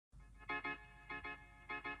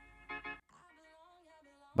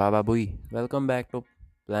Baba Bui, welcome back to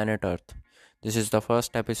Planet Earth. This is the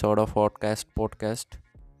first episode of podcast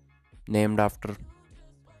named after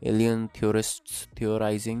alien theorists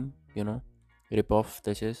theorizing, rip-off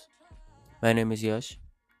this is. My name is Yash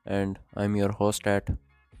and I'm your host at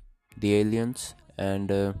The Aliens and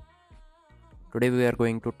today we are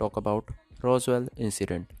going to talk about Roswell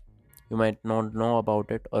incident. You might not know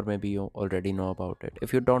about it or maybe you already know about it.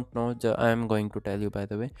 If you don't know, I am going to tell you by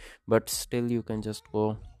the way, but still you can just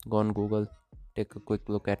go on Google, take a quick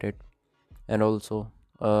look at it and also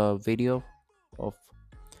a video of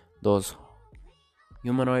those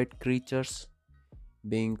humanoid creatures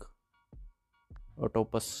being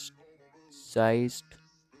autopsized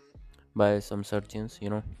by some surgeons,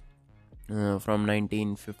 from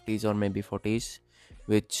 1950s or maybe 40s,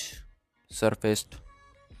 which surfaced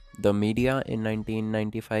the media in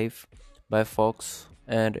 1995 by Fox,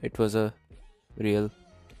 and it was a real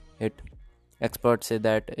hit. Experts say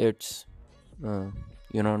that it's,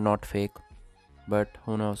 not fake, but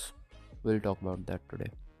who knows? We'll talk about that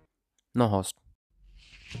today. No host.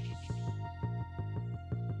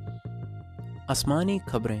 Asmani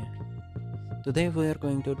Khabre. Today we are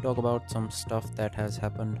going to talk about some stuff that has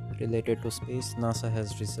happened related to space. NASA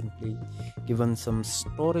has recently given some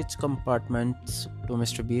storage compartments to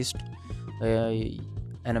Mr. Beast,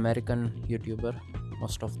 an American YouTuber.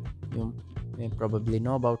 Most of you may probably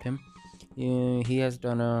know about him. He has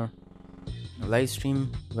done a live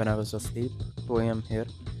stream when I was asleep, 2 a.m. here.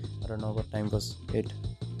 I don't know what time was it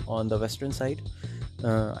on the western side.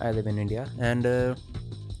 I live in India, and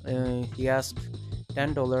he asked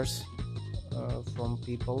 $10 from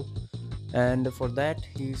people, and for that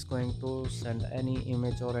he's going to send any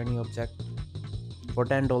image or any object for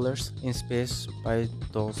 $10 in space by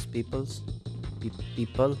those people.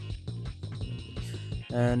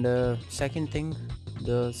 And second thing,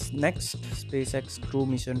 the next SpaceX crew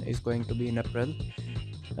mission is going to be in April.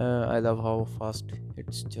 I love how fast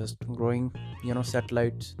it's just growing.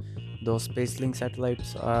 Satellites, those SpaceLink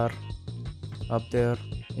satellites are up there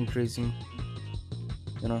increasing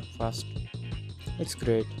fast. It's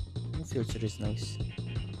great. The future is nice.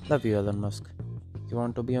 Love you, Elon Musk. If you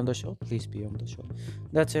want to be on the show, please be on the show.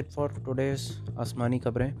 That's it for today's Asmani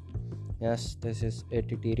Khabre. Yes, this is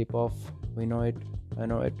ATT ripoff. We know it. I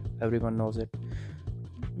know it. Everyone knows it.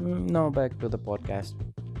 Now back to the podcast.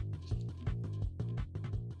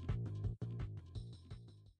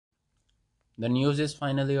 The news is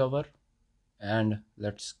finally over, and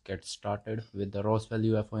let's get started with the Roswell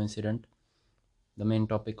UFO incident. The main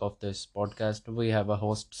topic of this podcast. We have a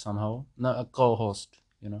host somehow, no, a co-host.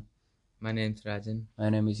 My name's Rajan. My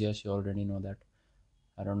name is Yash. You already know that.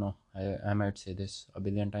 I don't know. I might say this a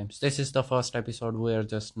billion times. This is the first episode. We are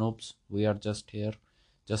just noobs. We are just here,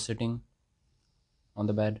 just sitting on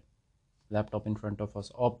the bed, laptop in front of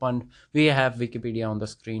us, opened. We have Wikipedia on the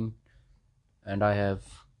screen, and I have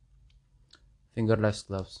fingerless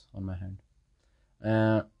gloves on my hand.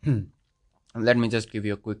 Let me just give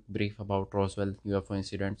you a quick brief about Roswell UFO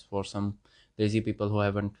incidents for some lazy people who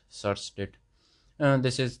haven't searched it.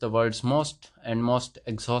 This is the world's most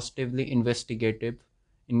exhaustively investigated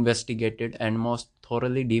and most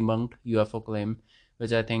thoroughly debunked UFO claim,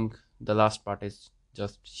 which I think the last part is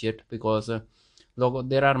just shit because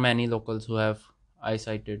there are many locals who have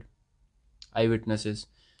eyewitnesses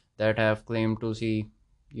that have claimed to see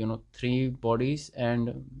three bodies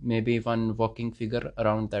and maybe one walking figure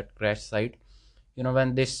around that crash site.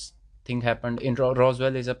 When this thing happened in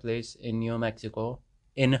Roswell is a place in New Mexico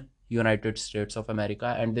in United States of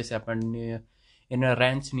America, and this happened in a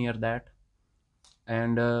ranch near that.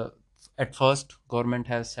 And at first government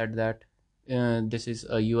has said that this is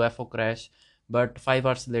a UFO crash, but 5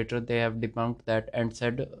 hours later they have debunked that and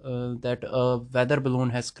said that a weather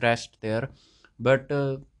balloon has crashed there. But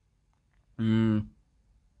mm,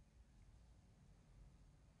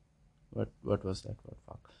 what was that? What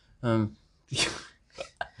fuck?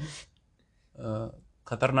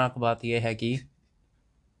 खतरनाक बात यह है कि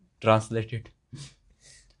translated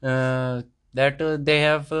that they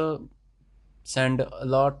have sent a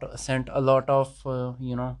lot of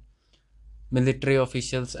military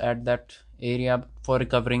officials at that area for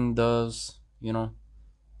recovering those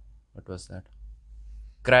what was that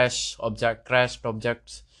crashed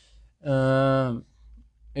objects. uh,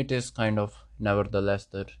 it is kind of nevertheless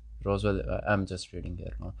that Roswell, I'm just reading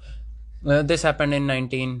here now. This happened in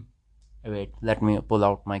 19 wait, let me pull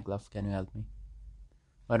out my glove. Can you help me?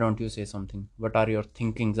 Why don't you say something? What are your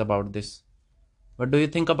thinkings about this? What do you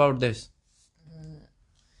think about this?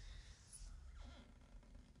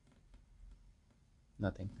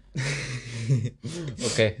 Nothing.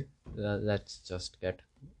 Okay, let's just get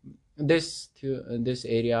this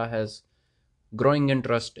area has growing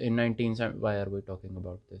interest in 1970. Why are we talking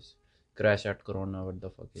about this? Crash at Corona. What the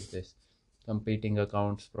fuck is this? Competing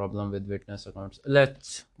accounts, problem with witness accounts.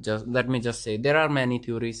 Let me just say there are many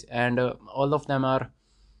theories, and all of them are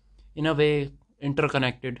in a way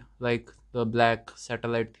interconnected, like the black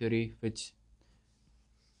satellite theory, which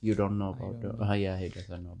you don't know I about. don't know. Yeah, he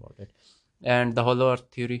doesn't know about it. And the hollow earth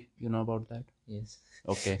theory, you know about that? Yes.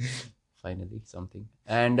 Okay, finally something.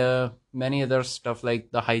 And many other stuff like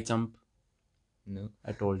the high jump. No.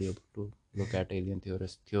 I told you to look at alien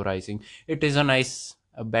theorists theorizing. It is a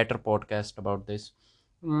better podcast about this.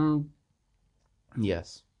 Mm,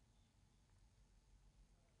 yes.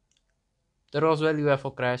 The Roswell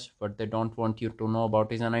UFO crash, what they don't want you to know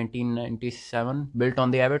about is a 1997 built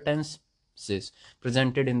on the evidence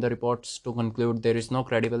presented in the reports to conclude there is no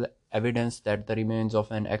credible evidence that the remains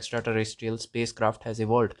of an extraterrestrial spacecraft has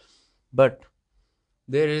evolved. But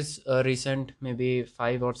there is a recent, maybe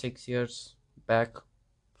 5 or 6 years back,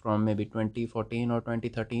 from maybe 2014 or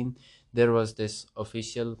 2013, there was this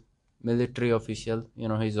official, military official,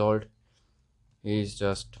 he's old, he's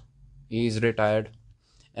just, he's retired,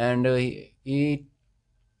 and he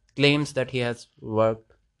claims that he has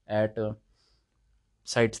worked at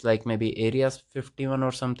sites like maybe Areas 51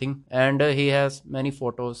 or something, and he has many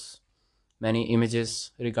photos, many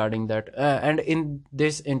images regarding that. And in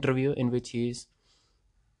this interview, in which he is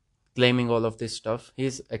claiming all of this stuff,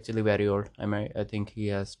 he's actually very old. I think he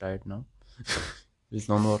has died now. There's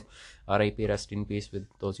no more. R.I.P. Rest in peace with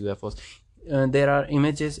those UFOs. There are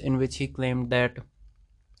images in which he claimed that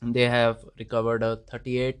they have recovered a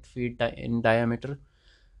 38 feet in diameter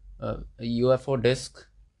UFO disc.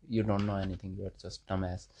 You don't know anything. You're just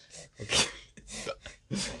dumbass. Okay.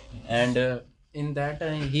 And in that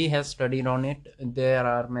he has studied on it. There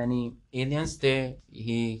are many aliens.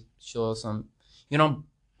 He shows some,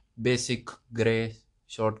 basic gray,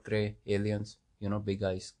 short gray aliens. Big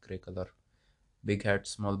eyes, gray color, big head,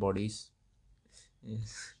 small bodies.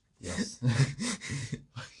 Yes. Yes.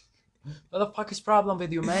 What the fuck is problem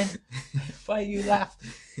with you, man? Why you laugh?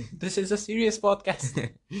 This is a serious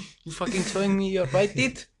podcast. You fucking showing me your right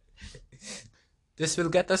teeth? This will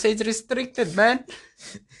get us age restricted, man.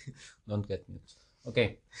 Don't get me.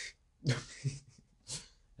 Okay.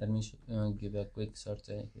 Let me give a quick search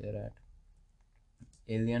here at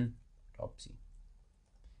alien autopsy.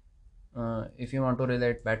 If you want to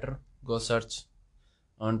relate better, go search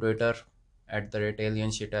on Twitter at the rate alien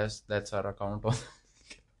shitas. That's our account.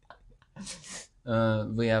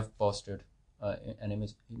 We have posted an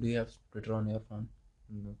image. Do you have Twitter on your phone?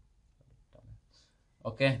 No.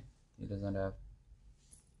 Okay, he doesn't have.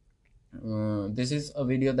 This is a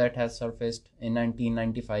video that has surfaced in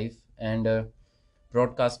 1995 and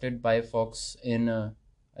broadcasted by Fox in,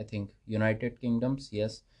 I think, United Kingdoms.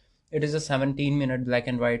 Yes, it is a 17-minute black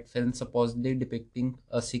and white film supposedly depicting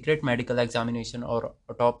a secret medical examination or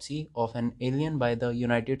autopsy of an alien by the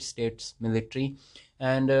United States military,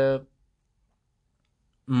 and the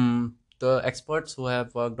experts who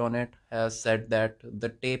have worked on it has said that the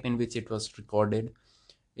tape in which it was recorded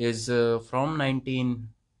is from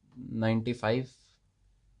 1995.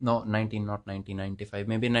 No, 19, not 1995,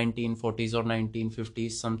 maybe 1940s or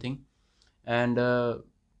 1950s something. And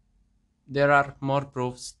there are more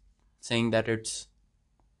proofs saying that it's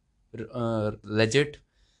legit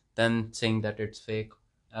than saying that it's fake.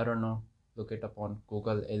 I don't know. Look it up on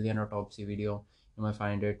Google, alien autopsy video. You might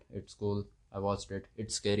find it. It's cool. I watched it.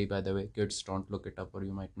 It's scary, by the way. Kids, don't look it up or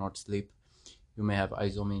you might not sleep. You may have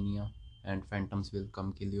isomania and phantoms will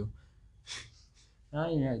come kill you.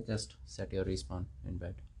 Yeah, just set your respawn in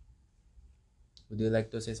bed. Would you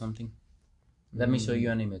like to say something? Let me show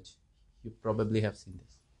you an image. You probably have seen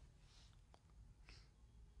this.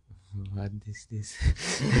 What is this?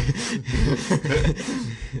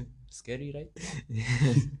 Scary, right?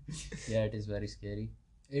 Yeah, it is very scary.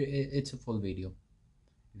 It's a full video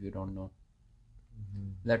if you don't know.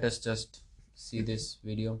 Let us just see this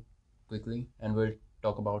video quickly and we'll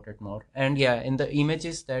talk about it more. And yeah, in the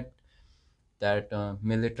images that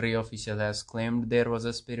military official has claimed, there was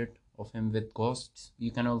a spirit of him with ghosts.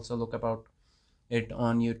 You can also look about it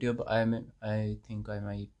on YouTube. I think I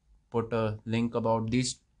might put a link about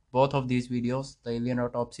both of these videos, the alien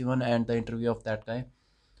autopsy one and the interview of that guy,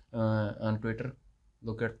 on Twitter.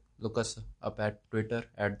 Look us up at Twitter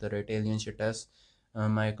at the rate alien shitas.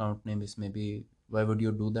 My account name is maybe, why would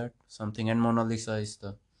you do that? Something, and Mona Lisa is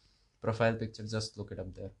the profile picture. Just look it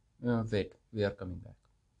up there. Wait, we are coming back.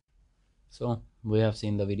 So we have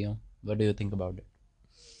seen the video. What do you think about it?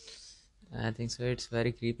 I think so. It's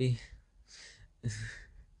very creepy.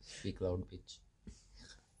 Speak loud, bitch.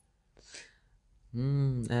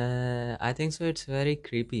 I think so. It's very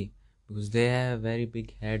creepy because they have very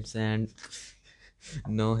big heads and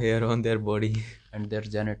no hair on their body. And their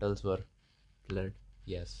genitals were Blood.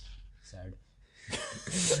 yes, sad.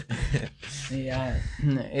 Yeah,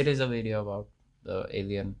 it is a video about the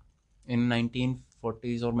alien in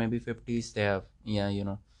 1940s or maybe 50s. They have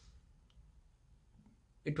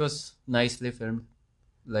it was nicely filmed,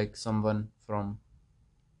 like someone from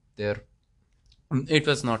there. It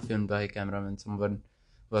was not filmed by a cameraman. Someone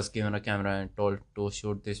was given a camera and told to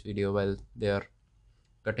shoot this video while they are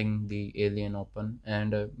cutting the alien open.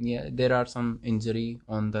 And yeah, there are some injury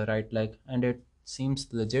on the right leg, and it seems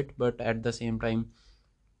legit. But at the same time,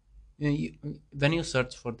 when you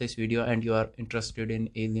search for this video and you are interested in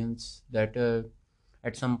aliens, that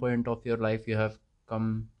at some point of your life you have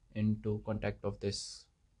come into contact of this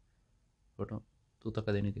photo. तू तो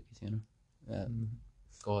कदे नहीं देखी थी ना?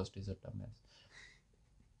 Ghost is a dumbass.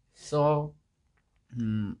 So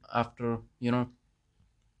after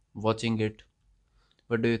watching it,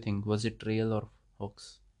 what do you think? Was it real or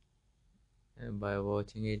hoax? By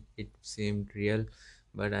watching it, it seemed real,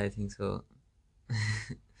 but I think so.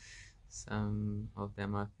 Some of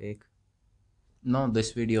them are fake. No,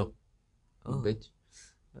 this video. Oh, Bitch.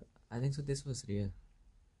 I think so. This was real.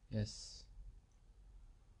 Yes.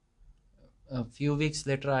 A few weeks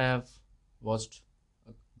later, I have watched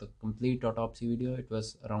the complete autopsy video. It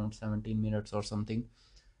was around 17 minutes or something.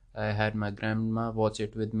 I had my grandma watch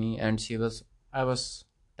it with me, and I was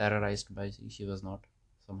terrorized by she was not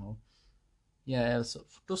somehow. Yeah, so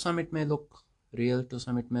to some it may look real, to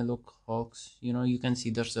some it may look hoax. You can see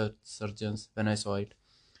the surgeons when I saw it,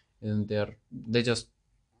 and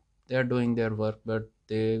they're doing their work, but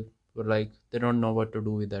they were like they don't know what to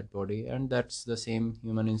do with that body, and that's the same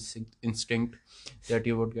human instinct that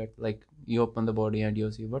you would get. Like you open the body and you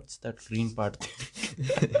see what's that green part.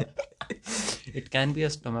 It can be a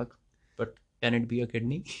stomach, but can it be a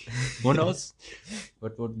kidney? Who knows?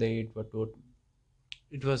 What would they eat?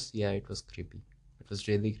 It was creepy. It was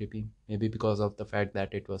really creepy. Maybe because of the fact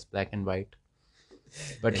that it was black and white.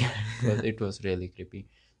 But yeah, it was really creepy.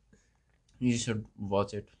 You should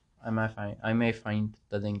watch it. I may find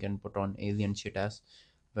the link and put on alien shit ass,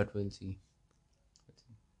 but we'll see.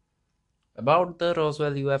 About the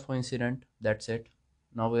Roswell UFO incident, that's it.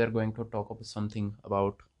 Now we are going to talk about something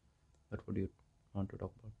about what would you want to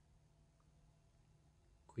talk about?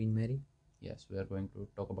 Queen Mary? Yes, we are going to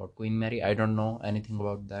talk about Queen Mary. I don't know anything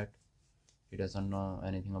about that. He doesn't know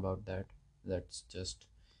anything about that. Let's just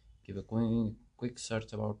give a quick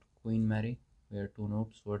search about Queen Mary. We are two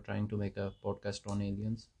noobs who are trying to make a podcast on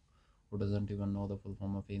aliens. Who doesn't even know the full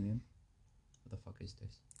form of alien? What the fuck is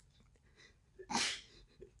this?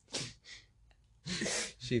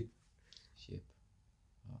 Sheep. Ship.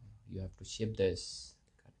 You have to ship this.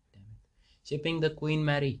 God damn it. Shipping the Queen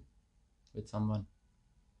Mary with someone.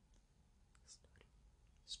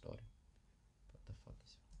 Story. What the fuck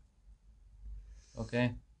is it?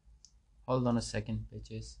 Okay. Hold on a second,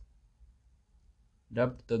 bitches.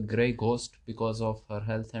 Dubbed the Grey Ghost because of her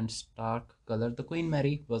health and stark color, the Queen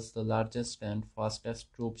Mary was the largest and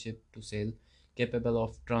fastest troop ship to sail, capable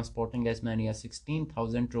of transporting as many as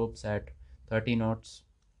 16,000 troops at 30 knots.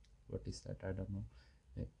 What is that? I don't know.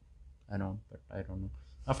 I know, but I don't know.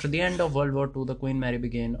 After the end of World War II, the Queen Mary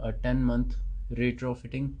began a 10-month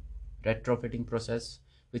retrofitting process,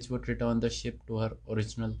 which would return the ship to her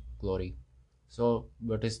original glory. So,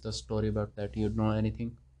 what is the story about that? You know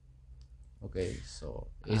anything? Okay, so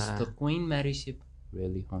is the Queen Mary ship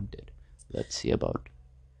really haunted? Let's see about.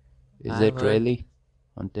 Is I've it heard- really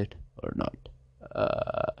haunted or not?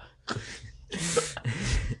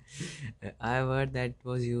 I've heard that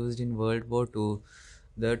was used in World War II.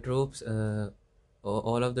 The troops,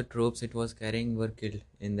 all of the troops it was carrying were killed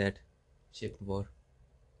in that Ship. war.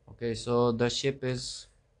 Okay, so the ship is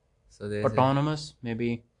So there's a, autonomous,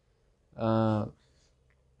 maybe. Oh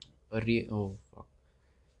fuck.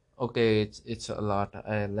 Okay, it's a lot.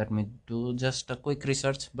 Let me do just a quick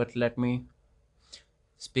research, but let me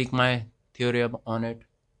speak my theory on it.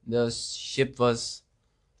 The ship was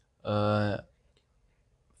fuck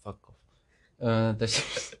off.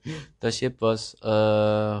 The ship was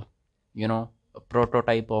a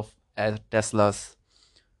prototype of Tesla's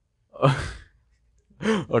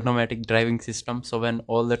automatic driving system. So when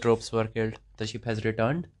all the troops were killed, the ship has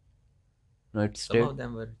returned. No, it some stayed. of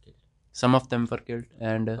them were killed. Some of them were killed,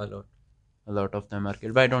 and A lot. a lot of them are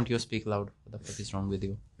killed. Why don't you speak loud? What the fuck is wrong with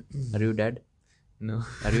you? Are you dead? No.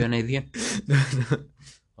 Are you an alien? No.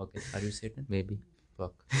 Okay. Are you Satan? Maybe.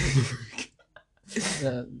 Fuck.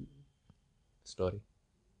 Story.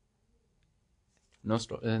 No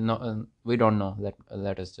story. No, we don't know.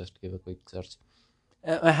 Let us just give a quick search.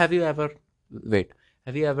 Have you ever wait?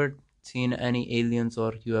 Have you ever seen any aliens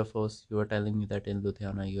or UFOs? You were telling me that in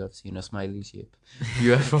Ludhiana you have seen a smiley shape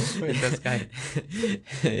UFO in the sky.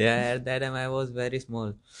 Yeah, at that time I was very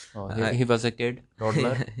small. Oh, I, he was a kid,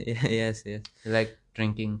 toddler, yeah, yes, yes. like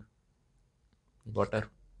drinking water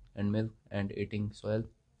and milk and eating soil,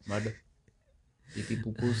 mud, pee pee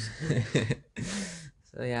poo poos.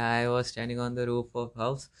 So yeah, I was standing on the roof of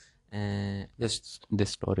house, and Just this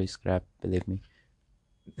story is crap, believe me.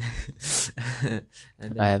 and I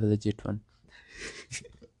then have a legit one.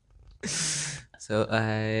 so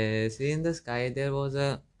I see in the sky there was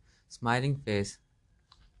a smiling face.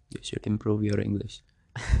 You should improve your English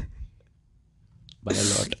by a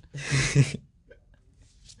lot.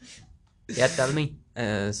 Yeah, tell me.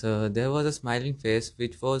 So there was a smiling face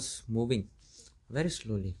which was moving very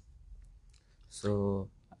slowly. So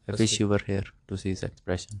I wish firstly, you were here to see his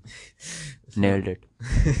expression. so Nailed it.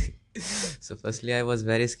 so firstly I was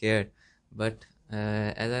very scared, but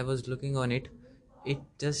as I was looking on it, it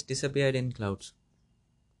just disappeared in clouds.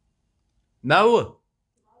 Now,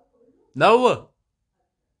 now,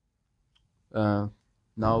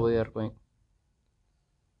 now we are going.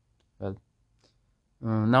 Well,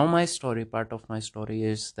 now my story, part of my story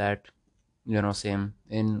is that, same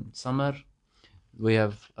in summer we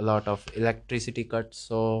have a lot of electricity cuts,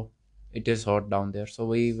 so it is hot down there. So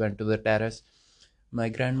we went to the terrace. My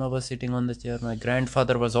grandma was sitting on the chair. My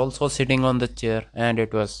grandfather was also sitting on the chair, and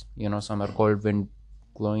it was, summer cold wind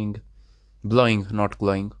blowing, not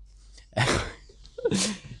glowing.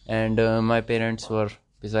 And my parents were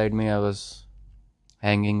beside me. I was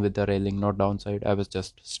hanging with the railing, not downside. I was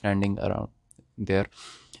just standing around there.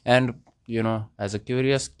 And, as a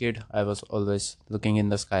curious kid, I was always looking in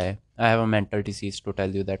the sky. I have a mental disease to tell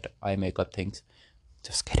you that I make up things.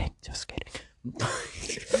 Just kidding, just kidding.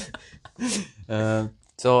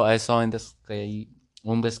 So I saw in the sky,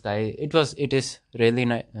 it is really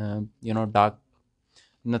dark.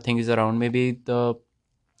 Nothing is around. Maybe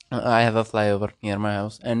I have a flyover near my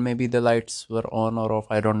house, and maybe the lights were on or off.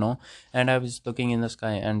 I don't know. And I was looking in the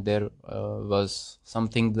sky, and there was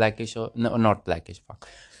something blackish, or no, not blackish. Fuck,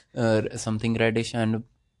 something reddish and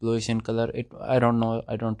bluish in color. I don't know.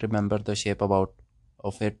 I don't remember the shape about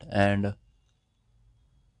of it. And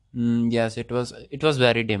yes, it was. It was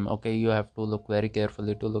very dim. Okay, you have to look very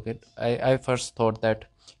carefully to look at. I first thought that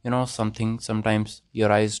something. Sometimes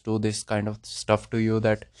your eyes do this kind of stuff to you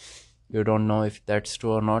that you don't know if that's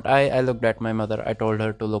true or not. I looked at my mother. I told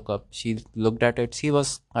her to look up. She looked at it. She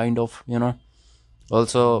was kind of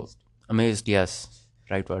also Amazed. amazed. Yes,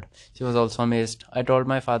 right word. She was also amazed. I told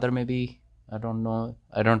my father. Maybe I don't know.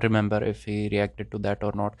 I don't remember if he reacted to that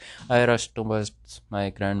or not. I rushed towards my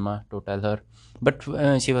grandma to tell her, but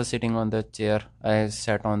she was sitting on the chair. I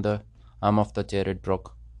sat on the arm of the chair. It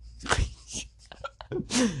broke.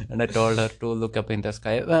 And I told her to look up in the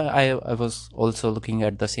sky. I was also looking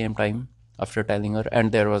at the same time after telling her,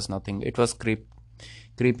 and there was nothing. It was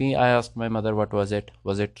creepy. I asked my mother, what was it?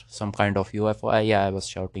 Was it some kind of UFO? Yeah, I was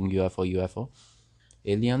shouting UFO, UFO.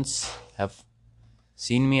 Aliens have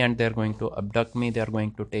seen me, and they're going to abduct me. They're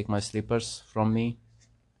going to take my slippers from me.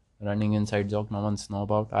 Running inside joke, no one's know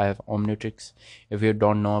about. I have Omnitrix, if you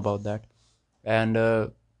don't know about that.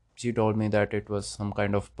 And she told me that it was some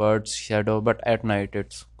kind of bird's shadow, but at night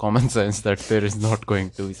it's common sense that there is not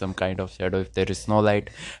going to be some kind of shadow if there is no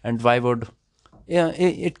light. And why would, yeah,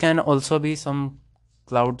 it can also be some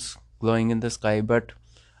clouds glowing in the sky, but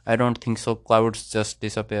I don't think so. Clouds just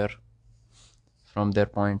disappear from their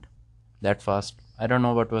point that fast. I don't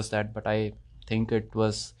know what was that, but I think it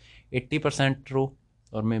was 80% true,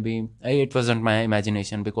 or maybe it wasn't my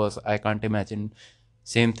imagination, because I can't imagine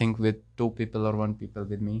same thing with two people or one people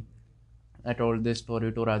with me. I told this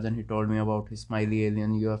story to Rajan. He told me about his smiley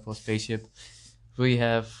alien UFO spaceship. We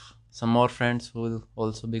have some more friends who will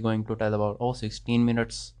also be going to tell about. Oh, 16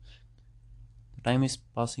 minutes. The time is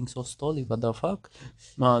passing so slowly. What the fuck?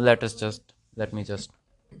 Let me just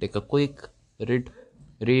take a quick read.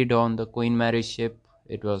 Read on the Queen Mary ship.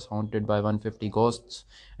 It was haunted by 150 ghosts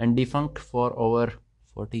and defunct for over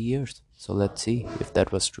 40 years. So let's see if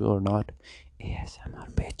that was true or not.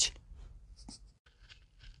 ASMR bitch.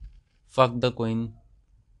 Fuck the Queen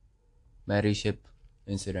Mary ship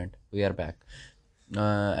incident. We are back.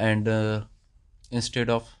 And instead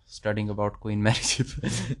of studying about Queen Mary ship,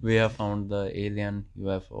 we have found the alien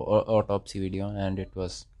UFO autopsy video, and it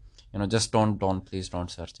was, just please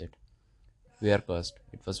don't search it. We are cursed.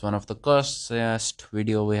 It was one of the cursedest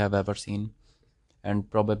video we have ever seen, and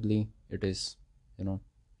probably it is,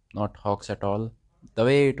 not hoax at all. The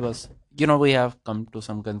way it was, we have come to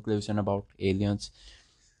some conclusion about aliens.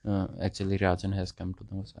 Actually, Rajan has come to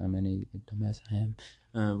know how many dumbass I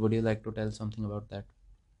am. Would you like to tell something about that?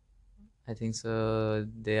 I think so.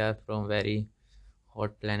 They are from very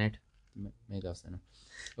hot planet. Mega Sena.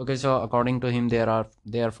 Okay, so according to him, they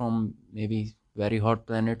are from maybe very hot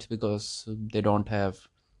planets because they don't have.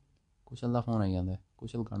 Kushal da phone I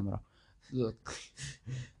Kushal कान मरा. Look,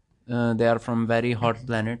 they are from very hot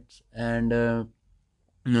planets, and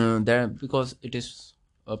there because it is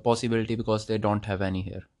a possibility because they don't have any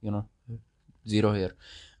hair. Zero hair.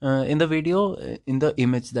 In the video, in the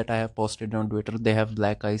image that I have posted on Twitter, they have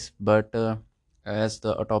black eyes, but as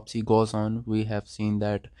the autopsy goes on, we have seen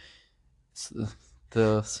that s-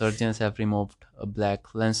 the surgeons have removed a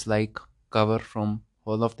black lens-like cover from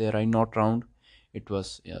whole of their eye, not round. It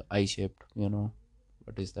was eye-shaped.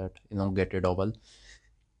 What is that? Elongated oval.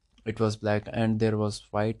 It was black, and there was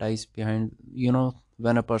white eyes behind.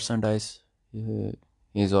 When a person dies, uh,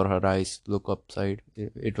 his or her eyes look upside.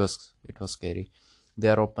 It was scary. They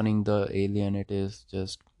are opening the alien. It is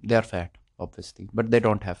just they are fat, obviously, but they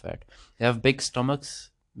don't have fat. They have big stomachs,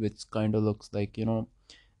 which kind of looks like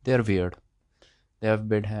they're weird. They have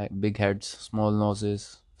big heads, small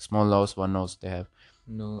noses, small nose, one nose. They have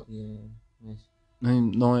No, yeah, yes.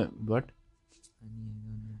 no what Funny, I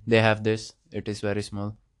don't know. they have this. It is very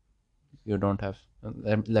small. You don't have.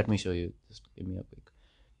 Let me show you. Just give me a quick.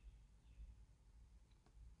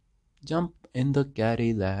 Jump in the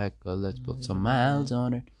Cadillac. Let's No, put I some don't know miles that.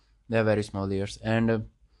 on it. They're very small ears, and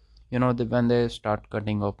when they start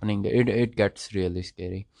cutting, opening, it gets really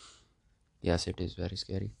scary. Yes, it is very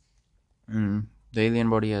scary. The alien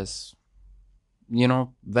body has,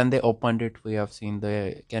 when they opened it, we have seen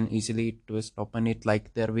they can easily twist open it like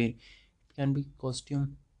it can be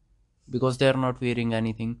costume because they are not wearing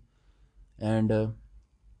anything, and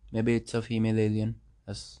maybe it's a female alien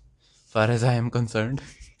as far as I am concerned.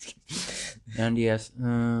 And yes,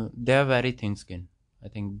 they have very thin skin. I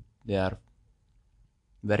think they are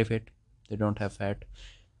very fit. They don't have fat,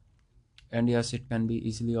 and yes, it can be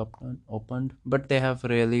easily opened. But they have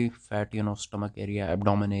really fat, stomach area,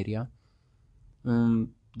 abdomen area.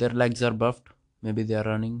 Their legs are buffed. Maybe they are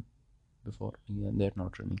running before. Yeah, they're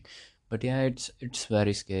not running. But yeah, it's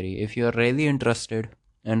very scary. If you are really interested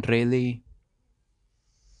and really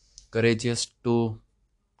courageous to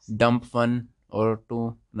dump 1 or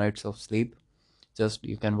 2 nights of sleep, just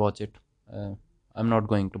you can watch it. uh, I'm not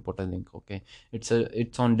going to put a link. Okay,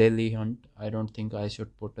 it's on Daily Hunt. I don't think I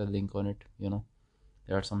should put a link on it.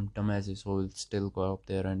 There are some dumbasses who will still go up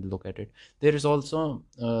there and look at it. There is also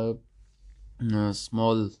a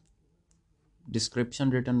small description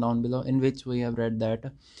written down below in which we have read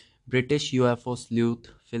that British UFO sleuth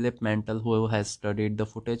Philip Mantle, who has studied the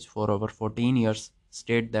footage for over 14 years,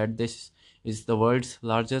 state that this is the world's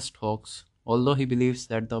largest hoax. Although he believes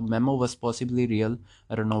that the memo was possibly real,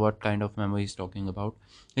 I don't know what kind of memo he's talking about.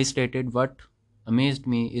 He stated, "What amazed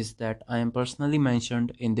me is that I am personally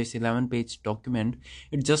mentioned in this 11-page document.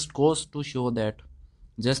 It just goes to show that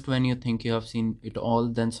just when you think you have seen it all,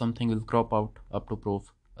 then something will crop out up to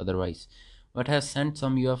prove otherwise." What has sent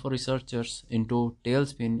some UFO researchers into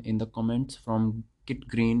tailspin in the comments from Kit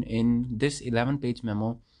Green in this 11-page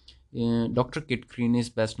memo. Dr. Kit Green is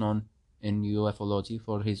best known in ufology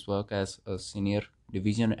for his work as a senior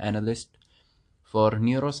division analyst for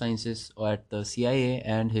neurosciences at the CIA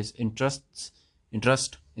and his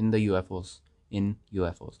interest in the UFOs.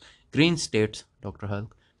 Green states, Dr.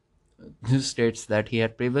 Hulk, states that he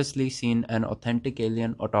had previously seen an authentic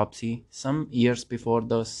alien autopsy some years before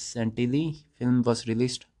the Santilli film was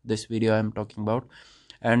released. This video I am talking about,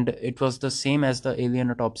 and it was the same as the alien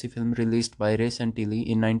autopsy film released by Ray Santilli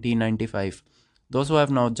in 1995. Those who have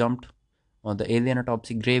now jumped on the alien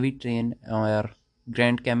autopsy gravy train are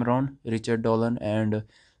Grant Cameron, Richard Dolan, and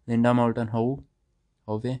Linda Moulton Howe.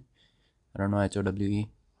 I don't know HOWE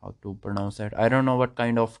how to pronounce that. I don't know what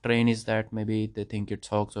kind of train is that. Maybe they think it's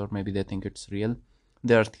hoax or maybe they think it's real.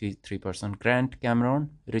 There are three person: Grant Cameron,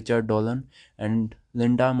 Richard Dolan, and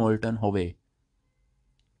Linda Moulton Howe.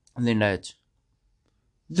 Linda H.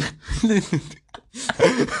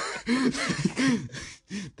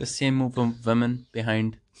 The same woman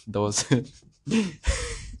behind those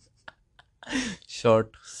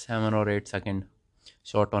short 7 or 8 second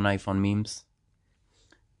shot on iPhone memes.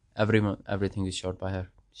 Everything is shot by her.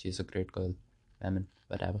 She's a great girl. Woman,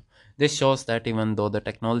 whatever. This shows that even though the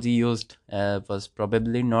technology used was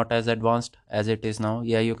probably not as advanced as it is now,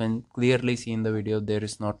 yeah, you can clearly see in the video there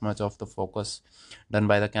is not much of the focus done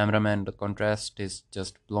by the cameraman. The contrast is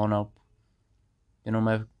just blown up.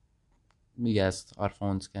 My yes, our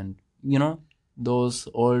phones can. Those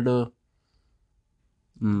old.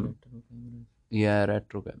 Mm, Retro cameras. Yeah,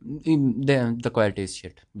 retro. The quality is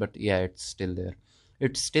shit, but yeah, it's still there.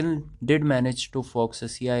 It still did manage to fox a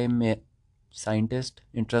CIA scientist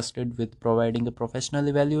interested with providing a professional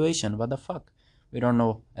evaluation. What the fuck? We don't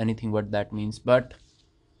know anything what that means, but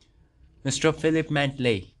Mr. Philip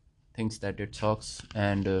Mantley thinks that it's hoax,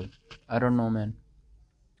 and I don't know, man.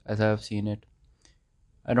 As I have seen it,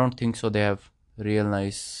 I don't think so. They have real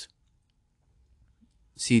nice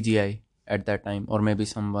CGI at that time, or maybe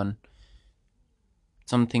something,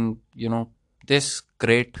 this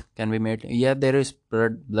great can be made. Yeah, there is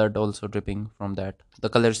blood also dripping from that. The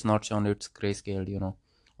color is not shown, it's grayscale.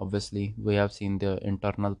 Obviously we have seen the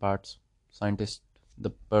internal parts. Scientist, the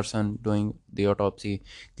person doing the autopsy,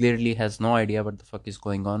 clearly has no idea what the fuck is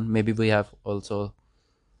going on. Maybe we have also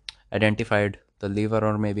identified the liver,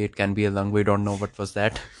 or maybe it can be a lung. We don't know what was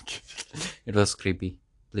that. It was creepy.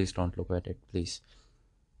 Please don't look at it, please.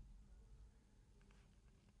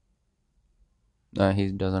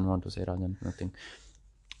 He doesn't want to say Rajan, nothing.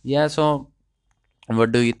 Yeah, so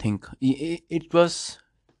what do you think? It was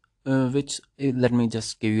let me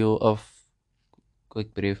just give you a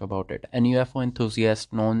quick brief about it. An UFO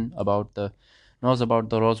enthusiast knows about the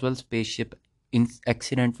Roswell spaceship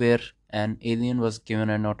accident where an alien was given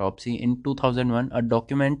an autopsy. In 2001, a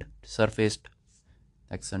document surfaced,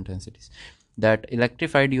 accent densities, that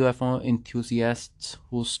electrified UFO enthusiasts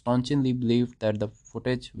who staunchly believed that the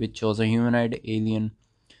footage, which shows a humanoid alien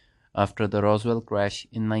after the Roswell crash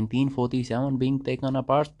in 1947 being taken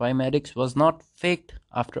apart by medics, was not faked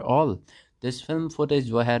after all. This film footage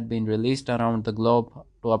had been released around the globe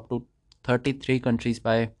to up to 33 countries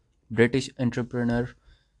by British entrepreneur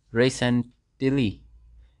Ray Santilli,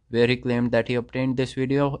 where he claimed that he obtained this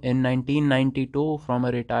video in 1992 from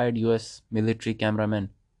a retired US military cameraman.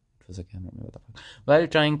 It was a cameraman, what the fuck? While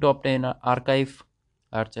trying to obtain archive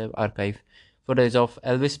footage of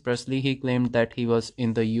Elvis Presley, he claimed that he was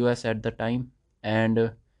in the US at the time,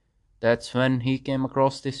 and that's when he came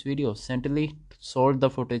across this video. Santilli sold the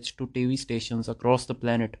footage to TV stations across the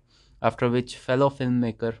planet, after which fellow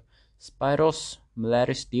filmmaker Spiros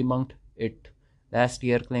Malaris debunked it last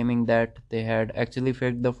year, claiming that they had actually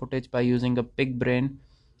faked the footage by using a pig brain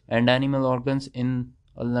and animal organs in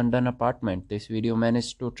a London apartment. This video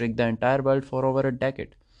managed to trick the entire world for over a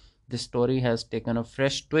decade. This story has taken a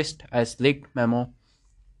fresh twist as a leaked memo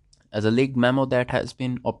that has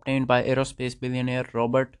been obtained by aerospace billionaire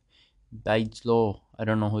Robert Bigelow. I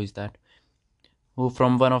don't know who is that. Who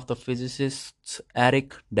from one of the physicists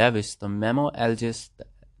Eric Davis. The memo alleges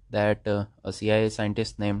that a CIA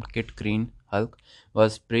scientist named Kit Green Hulk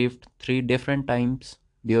was briefed 3 different times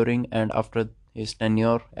during and after his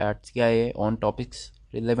tenure at CIA on topics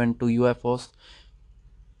relevant to UFOs.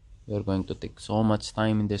 We are going to take so much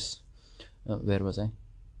time in this. Where was I?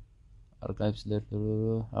 Archives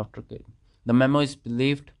later after the memo is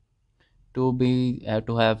believed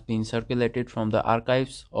to have been circulated from the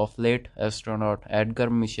archives of late astronaut Edgar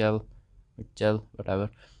Mitchell, whatever,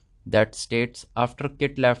 that states after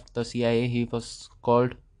Kit left the CIA, he was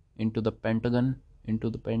called into the Pentagon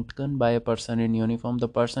by a person in uniform. The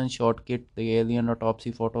person showed Kit the alien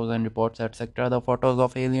autopsy photos and reports, etc. The photos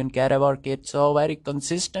of alien cadaver Kit saw very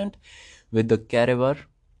consistent with the cadaver,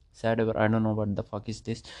 I don't know what the fuck is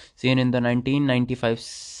this, seen in the 1995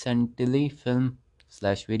 Santilli film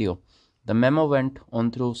slash video. The memo went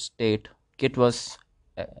on to state Kit was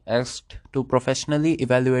asked to professionally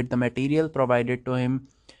evaluate the material provided to him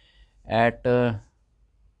at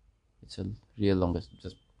it's a real longest,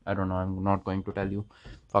 just I don't know, I'm not going to tell you,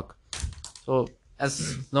 fuck. So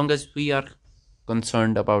as long as we are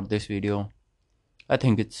concerned about this video, I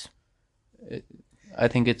think it's I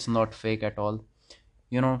think it's not fake at all.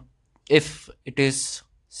 If it is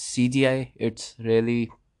CGI, it's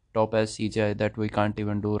really top as CGI that we can't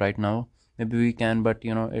even do right now. Maybe we can, but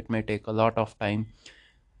it may take a lot of time.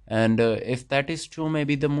 And if that is true,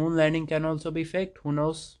 maybe the moon landing can also be faked. Who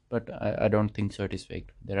knows? But I don't think so. It is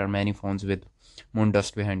faked. There are many phones with moon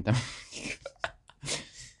dust behind them.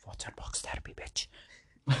 What's our box therapy, bitch?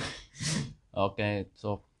 Okay,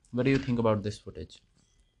 so what do you think about this footage?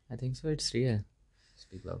 I think so. It's real.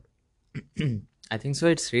 Speak loud. I think so.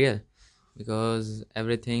 It's real because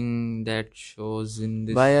everything that shows in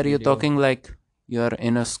this. Why are you video- talking like you are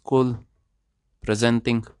in a school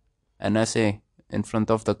presenting an essay in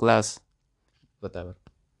front of the class? Whatever.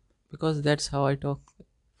 Because that's how I talk.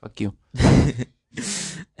 Fuck you.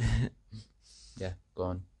 Yeah, go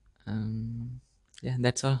on. Yeah,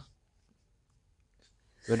 that's all.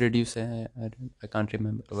 What did you say? I can't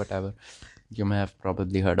remember. Whatever. You may have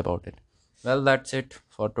probably heard about it. Well, that's it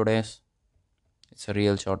for today's. It's a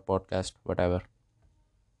real short podcast. Whatever.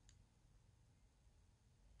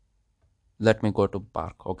 let me go to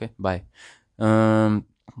park. Okay, bye. Um,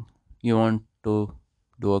 you want to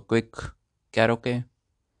do a quick karaoke?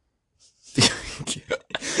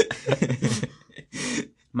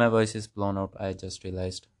 My voice is blown out. I just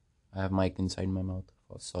realized I have mic inside my mouth.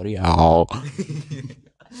 Oh, sorry. Ow.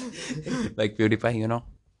 Like PewDiePie, you know.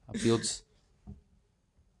 Appeals.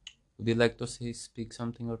 Would you like to speak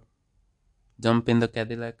something or jump in the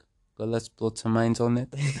Cadillac? Go, let's put some minds on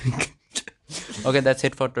it. Okay, that's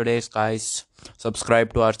it for today's, guys.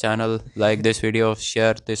 Subscribe to our channel, like this video,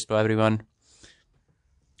 share this to everyone.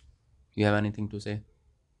 You have anything to say?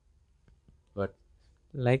 What?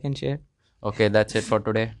 Like and share. Okay, that's it for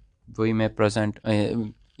today. We may present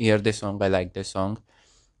hear this song. I like this song.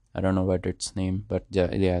 I don't know what its name, but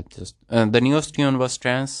yeah, just the newest tune was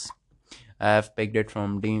Trance. I have picked it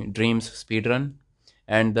from Dreams Speedrun,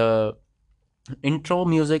 and the intro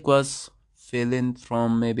music was fill-in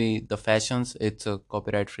from maybe the Fashions. It's a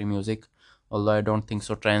copyright-free music, although I don't think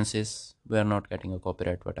so. Trance is, we're not getting a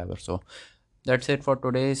copyright, whatever. So that's it for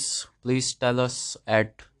today's. Please tell us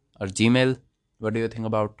at our Gmail, what do you think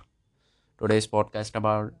about today's podcast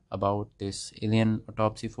about this alien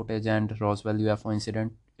autopsy footage and Roswell UFO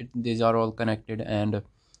incident. These are all connected, and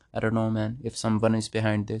I don't know, man, if someone is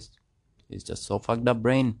behind this, it's just so fucked up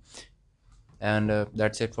brain. And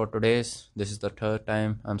that's it for today's. This is the third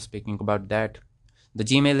time I'm speaking about that. The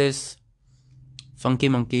Gmail is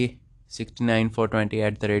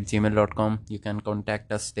funkymonkey69420@gmail.com. You can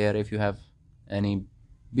contact us there if you have any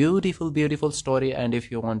beautiful story, and if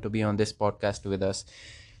you want to be on this podcast with us.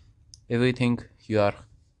 If we think you are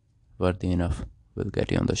worthy enough, we'll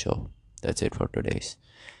get you on the show. That's it for today's.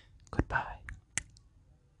 Goodbye.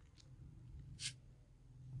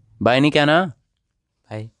 Bye, Nikana.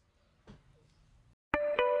 Bye.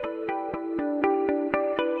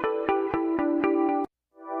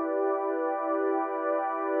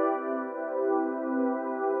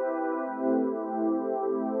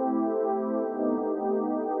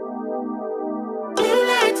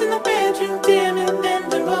 In the bedroom, dim, and then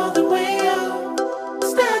they're all the way up.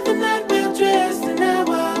 Starting night, well dressed, and now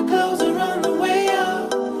our clothes are on the way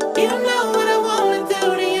up. You know what I wanna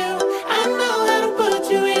do to you. I know how to put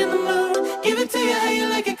you in the mood. Give it to you how you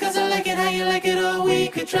like it, 'cause I like it how you like it. Or we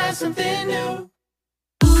could try something new.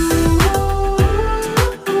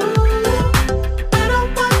 I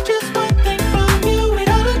don't want just one thing from you. It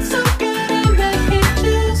all looks so good in that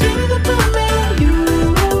picture. See the boom and you.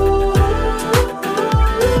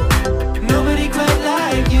 Nobody quite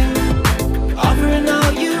like you, offering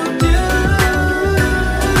all you do.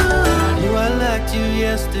 Knew I liked you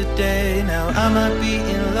yesterday, now I might be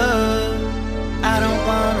in love. I don't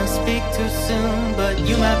wanna speak too soon, but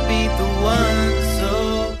you might be the one. So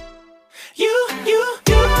you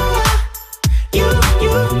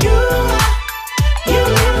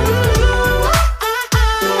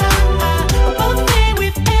both there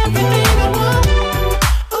with everything I want.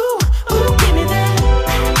 Ooh, give me that.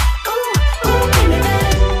 Ooh, give me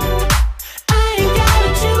that. I ain't gotta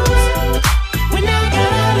choose when I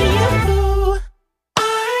got all of you. I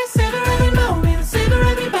savor every moment, savor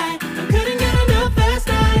every bite. I couldn't get enough last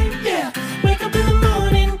night. Yeah, wake up in the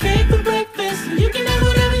morning, cake for breakfast. You can have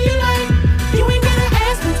whatever you like. You ain't gotta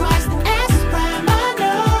ask me twice, then ask prime. I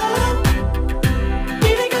know.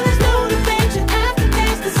 Baby girl, there's no adventure after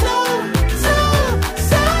taste the soul.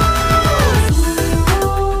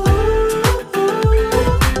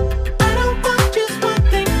 I don't want just one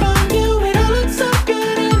thing from you. It all looks so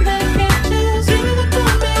good in that picture. See the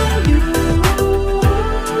boom and you.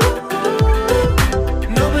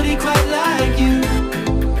 Nobody quite like you,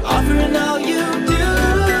 offering all you do.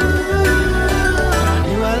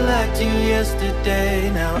 Knew I liked you yesterday,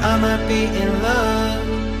 now I might be in love.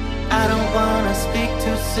 I don't wanna speak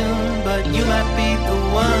too soon, but you might be the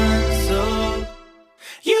one. So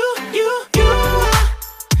you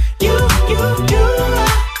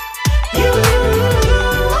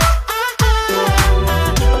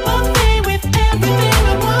both there with everything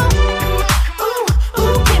I want. Ooh,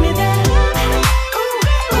 give me that. Ooh,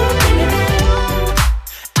 give me that.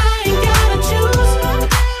 I ain't gotta choose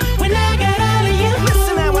when I got all of you.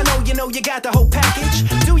 Listen, now I know you got the whole package.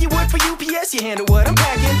 Do you work for UPS? You handle what I'm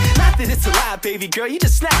packing. Not that it's a lie, baby girl, you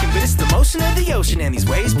just snacking, but it's the motion of the ocean and these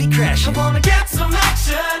waves be crashing. I wanna get some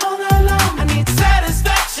action all night long. I need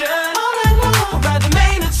satisfaction All night long. I'll ride the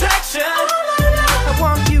main attraction. All night long. I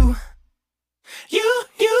want you. You.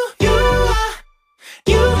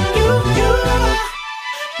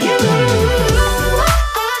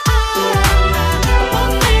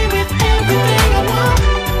 Both there with everything I want.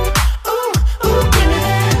 Ooh, give me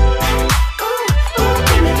that. Ooh,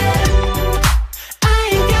 give me that. I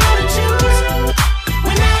ain't gotta choose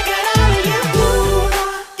when I got all of you.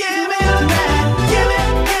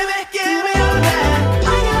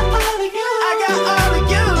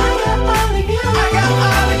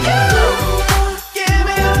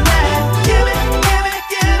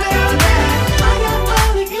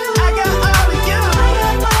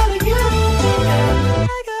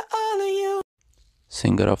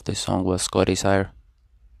 Singer of this song was Corey Sire.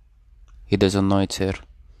 He doesn't know it's here.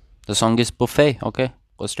 The song is Buffet, okay?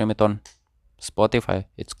 Go stream it on Spotify.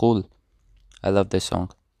 It's cool. I love this song.